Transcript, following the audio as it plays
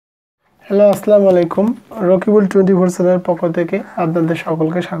Hello, আসসালামু আলাইকুম। রকিবুল 24/7 এর পক্ষ থেকে আপনাদের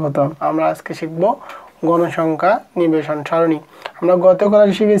সকলকে স্বাগতম। আমরা আজকে শিখব গণসংখ্যা নিবেশন সারণী। আমরা গত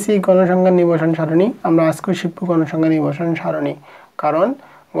ক্লাসে শিখেছি গণসংখ্যা নিবেশন সারণী। আমরা আজকে শিখব গণসংখ্যা নিবেশন সারণী। কারণ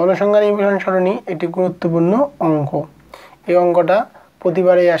গণসংখ্যা নিবেশন সারণী এটি গুরুত্বপূর্ণ অঙ্ক। এই অঙ্কটা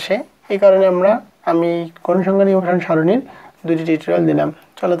প্রতিবারই আসে। এই কারণে আমি গণসংখ্যা নিবেশন সারণীর দুটি টিউটোরিয়াল দিলাম।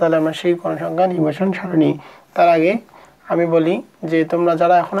 চলো তাহলে আমরা সেই গণসংখ্যা নিবেশন সারণী। তার আগে আমি বলি যে তোমরা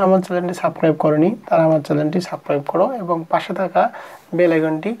যারা এখন আমার চ্যানেলটি সাবস্ক্রাইব করোনি তারা আমার চ্যানেলটি সাবস্ক্রাইব করো এবং পাশে থাকা বেল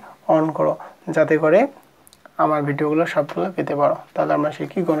আইকনটি অন করো, যাতে করে আমার ভিডিওগুলো সবগুলো পেতে পারো। তাহলে আমরা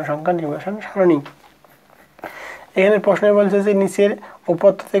শিখি গণসংখ্যা নিবেশন সারণী। এখানে প্রশ্নে বলছে যে নিচের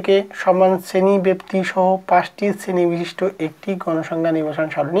উপাত্ত থেকে সমান শ্রেণী ব্যক্তি সহ 5টি শ্রেণী বিশিষ্ট একটি গণসংখ্যা নিবেশন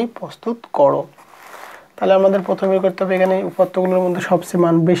সারণী প্রস্তুত করো। তাহলে আমাদের প্রথমে করতে হবে এখানে উপাত্তগুলোর মধ্যে সবচেয়ে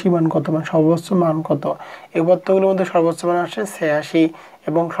বেশি মান কত, সর্বোচ্চ মান কত। এই উপাত্তগুলোর মধ্যে সর্বোচ্চ মান হচ্ছে 86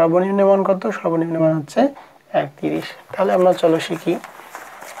 এবং সর্বনিম্ন মান কত? সর্বনিম্ন মান হচ্ছে 31। তাহলে আমরা চলো শিখি।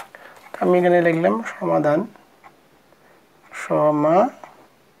 আমি এখানে লিখলাম সমাধান।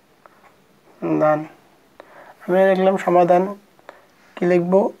 আমি লিখলাম সমাধান। কি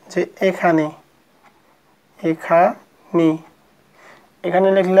লিখবো? যে এখানে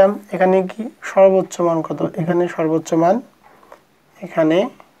লিখলাম এখানে কি সর্বোচ্চ মান কত? এখানে সর্বোচ্চ মান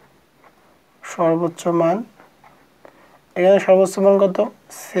কত?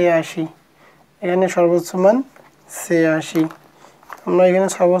 86। এখানে সর্বোচ্চ মান 86। আমরা এখানে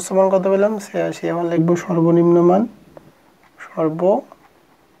সর্বোচ্চ মান কত পেলাম? 86। এখন লিখবো সর্বনিম্ন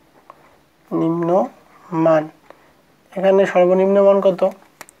মান। এখানে সর্বনিম্ন মান কত?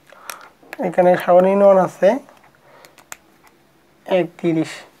 এখানে সর্বনিম্ন মান আছে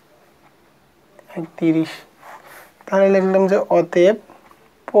 31। তাহলে লিখলাম যে অতএব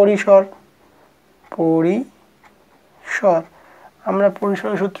পরিসর। আমরা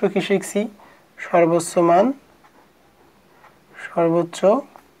পরিসরের সূত্র কি শিখছি? সর্বোচ্চ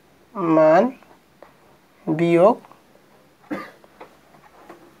মান বিয়োগ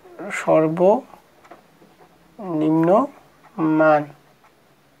সর্বনিম্ন মান।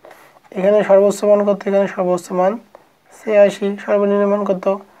 এখানে সর্বোচ্চ মান কত? এখানে সর্বোচ্চ মান 86। সর্বনিম্ন মান কত?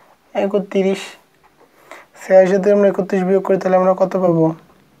 31। 86 থেকে আমরা 31 বিয়োগ করি, তাহলে আমরা কত পাবো?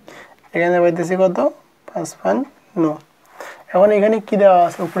 এখানে পাইতেছি কত? 55। এখন এখানে কি দেওয়া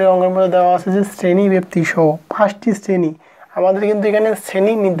আছে? উপরে অঙ্কের মধ্যে দেওয়া আছে যে শ্রেণী ব্যক্তি সহ 5টি শ্রেণী। আমাদের কিন্তু এখানে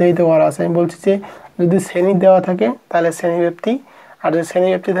শ্রেণী নির্ধারিত করা আছে। আমি বলছি যে যদি শ্রেণী দেওয়া থাকে তাহলে শ্রেণী ব্যক্তি, আর যদি শ্রেণী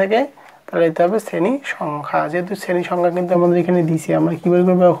ব্যক্তি থাকে তাহলে দিতে হবে শ্রেণী সংখ্যা। যেহেতু শ্রেণী সংখ্যা কিন্তু আমাদের এখানে দিয়েছি, আমরা কি বের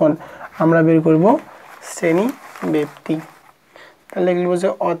করবো? এখন আমরা বের করব শ্রেণী ব্যক্তি। তাহলে লিখব যে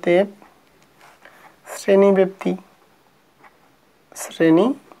অতএব শ্রেণী ব্যক্তি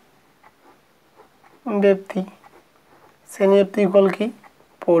ইকুয়াল কি?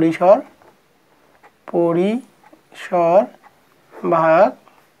 পরিসর ভাগ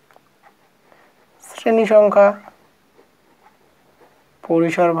শ্রেণী সংখ্যা।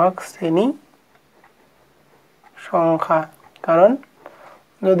 পরিসর ভাগ শ্রেণী সংখ্যা। কারণ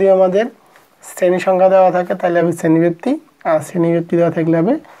যদি আমাদের শ্রেণী সংখ্যা দেওয়া থাকে তাহলে হবে শ্রেণী ব্যক্তি, আর শ্রেণী ব্যক্তি দেওয়া থাকলে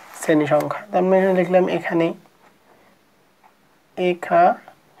হবে শ্রেণী সংখ্যা। আমরা এখানে লিখলাম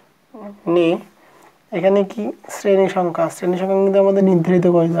এখানে কি শ্রেণী সংখ্যা কিন্তু আমাদের নির্ধারিত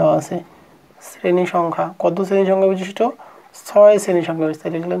করে দেওয়া আছে। শ্রেণী সংখ্যা কত? শ্রেণী সংখ্যা বিশিষ্ট 6 শ্রেণী সংখ্যা বিশিষ্ট।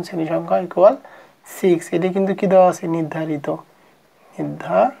 লিখলাম শ্রেণী সংখ্যা ইকুয়াল 6। এটি কিন্তু কি দেওয়া আছে? নির্ধারিত।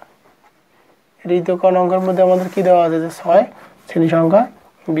 কোন অঙ্কের মধ্যে আমাদের কি দেওয়া আছে? যে 6 শ্রেণী সংখ্যা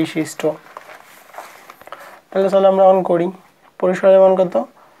বিশিষ্ট। তাহলে চলো আমরা অন করি। পরিসরের মান কত?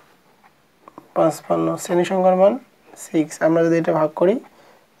 55। শ্রেণী সংখ্যার মান 6। আমরা যদি এটা ভাগ করি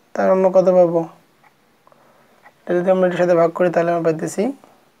তাহলে আমরা কত পাবো? যদি আমরা এটার সাথে ভাগ করি তাহলে আমরা পাইতেছি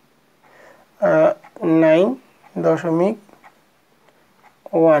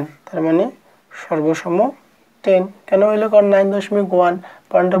 9.1। তার মানে সর্বসম 10। কেন হইলো? কারণ 9.1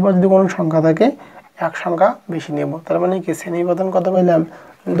 পয়েন্টের পর যদি কোনো সংখ্যা থাকে এক সংখ্যা বেশি নেব। তার মানে কি শ্রেণী প্রদান কত পাইলাম?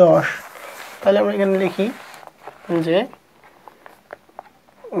 10। তাহলে আমরা এখানে লিখি যে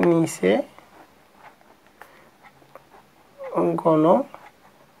নিচে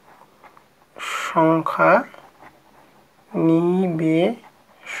গণসংখ্যা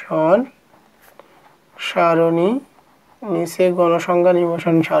নিবেশন সারণী। নিচে গণসংখ্যা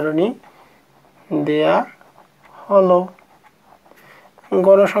নিবেশন সারণী দেয়া হলো।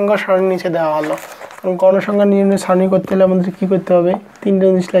 গণসংখ্যা সারণী নিচে দেওয়া হলো। গণসংখ্যা নির্ণয় সারণী করতে হলে আমাদের কি করতে হবে? 3টা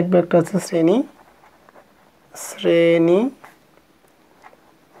জিনিস লাগবে। একটা হচ্ছে শ্রেণী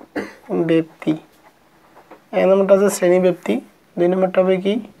ব্যক্তি। 1 নম্বরটা হচ্ছে শ্রেণী ব্যক্তি। 2 নম্বরটা হবে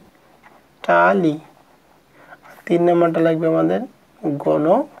কি? টালি। 3 নম্বরটা লাগবে আমাদের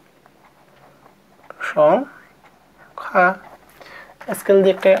সংখ্যা। স্কেল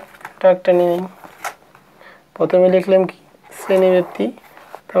দিয়ে একটা নিয়ে নিই। প্রথমে লিখলাম কি শ্রেণীব্যক্তি,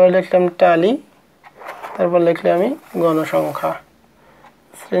 তারপর লিখলাম টালি, তারপর লিখলাম আমি গণসংখ্যা।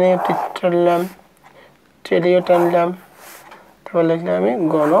 শ্রেণীব্যক্তি টানলাম, টেলিও টানলাম, তারপর লিখলাম আমি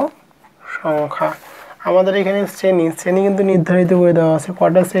গণসংখ্যা। আমাদের এখানে শ্রেণী কিন্তু নির্ধারিত করে দেওয়া আছে।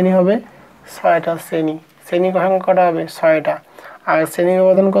 কটা শ্রেণী হবে? 6টা শ্রেণী। শ্রেণী সংখ্যা কটা হবে? 6টা। আর শ্রেণী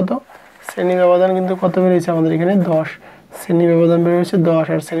ব্যবধান কত? শ্রেণী ব্যবধান কিন্তু কত বেরিয়েছে আমাদের এখানে? 10। শ্রেণী ব্যবধান বেরিয়েছে 10,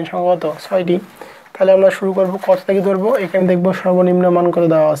 আর শ্রেণী সংখ্যা কত? 6টি। তাহলে আমরা শুরু করব কত থেকে ধরবো? এখানে দেখবো সর্বনিম্ন মান কত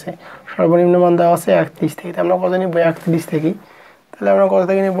দেওয়া আছে। সর্বনিম্ন মান দেওয়া আছে 31 থেকে। আমরা কত নিব? 31 থেকে। তাহলে আমরা কত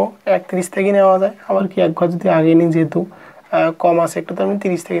থেকে নেব? 31 থেকে নেওয়া যায়। আবার কি এক ঘর যদি আগে নিই, যেহেতু কম আছে একটু, তো আমি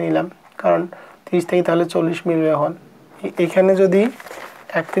 30 থেকে নিলাম, কারণ 30 থেকে তাহলে 40 মিলবে। এখন এখানে যদি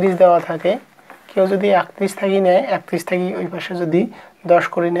 31 দেওয়া থাকে, কেউ যদি 31 থেকে নেয়, 31 থেকে ওই পাশে যদি 10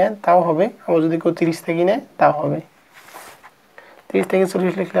 করে নেয় তাও হবে, আবার যদি কেউ 30 থেকে নেয় তাও হবে। 30 থেকে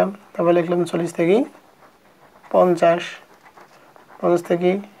 40 লিখলাম, তারপর লিখলাম 40 থেকে 50, 50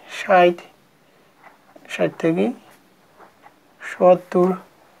 থেকে 60, 60 থেকে 70,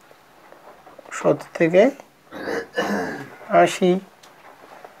 70 থেকে 80,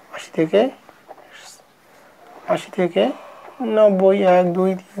 80 থেকে 90, 1 2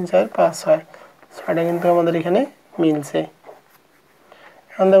 3 4 5 6, 6টা কিন্তু আমাদের এখানে মিলছে।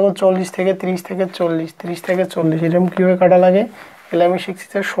 এখন দেখো 40 থেকে 30 থেকে 40, 30 থেকে 40 এরকম কীভাবে কাটা লাগে? এগুলো আমি শিখছি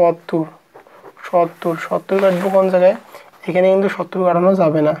যে 70 কাটবো কোন জায়গায়? এখানে কিন্তু 70 কাটানো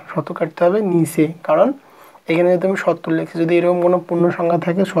যাবে না, 70 কাটতে হবে নিচে, কারণ এখানে যদি আমি 70 লিখছি, যদি এরকম কোনো পূর্ণ সংখ্যা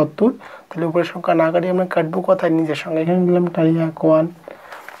থাকে 70, তাহলে উপরের সংখ্যা না কাটিয়ে আমরা কাটবো কোথায়? নিচের সংখ্যা। এখানে দিলাম টালিয়া 1।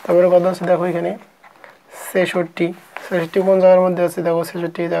 তারপরে কত আছে দেখো এখানে 66 কোন জায়গার মধ্যে আছে? দেখো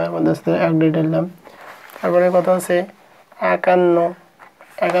 66 জায়গার মধ্যে আছে, এক ডেট দিলাম। তারপরে কত আছে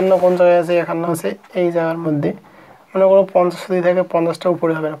 51 কোন জায়গায় আছে? 51 আছে এই জায়গার মধ্যে। মনে করো 50 যদি থাকে, 50টা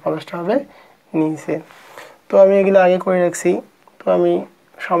উপরে হবে না, 50টা হবে নিচে। তো আমি এগুলো আগে করে রাখছি, তো আমি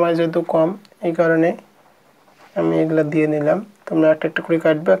সময় যেহেতু কম এই কারণে আমি এগুলো দিয়ে নিলাম। তোমরা একটা একটা করে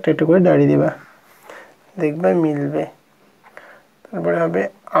কাটবে, একটা একটা করে দাঁড়িয়ে দিবা, দেখবে মিলবে। তারপরে হবে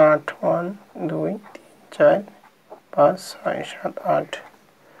 8 1 2 3 4 5 6 7 8।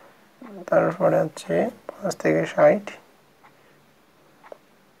 তারপরে হচ্ছে 5 থেকে 60,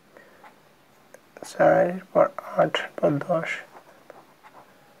 4 পর 8 পর 10,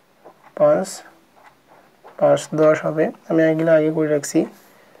 5 5 10 হবে। আমি এগুলো আগে করে রাখছি।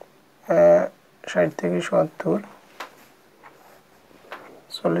 60 থেকে 70,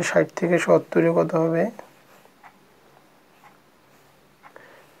 60 থেকে 70 কত হবে?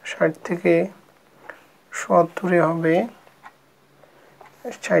 60 থেকে 70 হবে,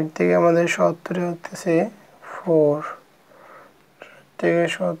 60 থেকে আমাদের 70 হতেছে 4, 60 থেকে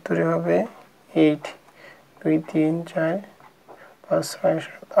 70 হবে 8 2 3 4 5 6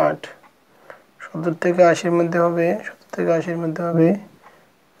 7 8। 70 থেকে 80-র মধ্যে হবে, 70 থেকে 80-র মধ্যে হবে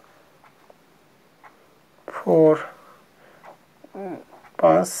 4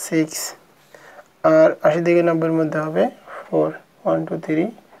 5 6, আর 80 থেকে 90-র মধ্যে হবে 4 1 2 3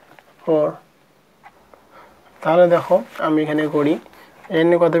 4। তাহলে দেখো আমি এখানে করি,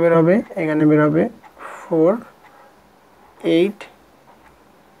 এখানে কত বের হবে? এখানে বের হবে 4 8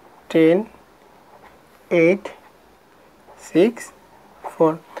 10 8 6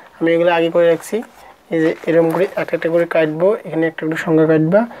 4। আমি এগুলো আগে করে রাখছি। এই যে এরকম করে একটা একটা করে কাটবো, এখানে একটা একটা সংখ্যা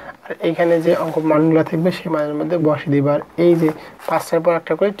কাটবা, আর এইখানে যে অঙ্ক মানগুলো থাকবে সেই মানের মধ্যে বসে দিবা। আর এই যে 5টার পর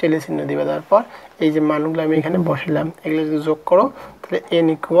একটা করে টেলে চিহ্ন দিবা। তারপর এই যে মানগুলো আমি এখানে বসালাম, এগুলো যদি যোগ করো তাহলে n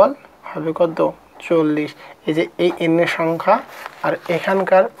ইকুয়াল হবে কত? 40। এই যে এই n এর সংখ্যা আর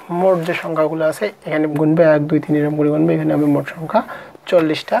এখানকার মোট যে সংখ্যাগুলো আছে এখানে গুনবে 1 2 3 এরকম করে গুনবে, এখানে হবে মোট সংখ্যা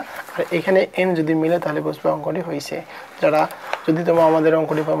 40টা। আর এখানে n যদি মিলে তাহলে বুঝবে অঙ্কটি হয়েছে। যদি তোমার আমাদের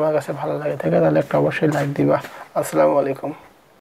অঙ্কটি আমার কাছে ভালো লাগে থাকে তাহলে একটা অবশ্যই লাইক দিবা। আসসালামু আলাইকুম।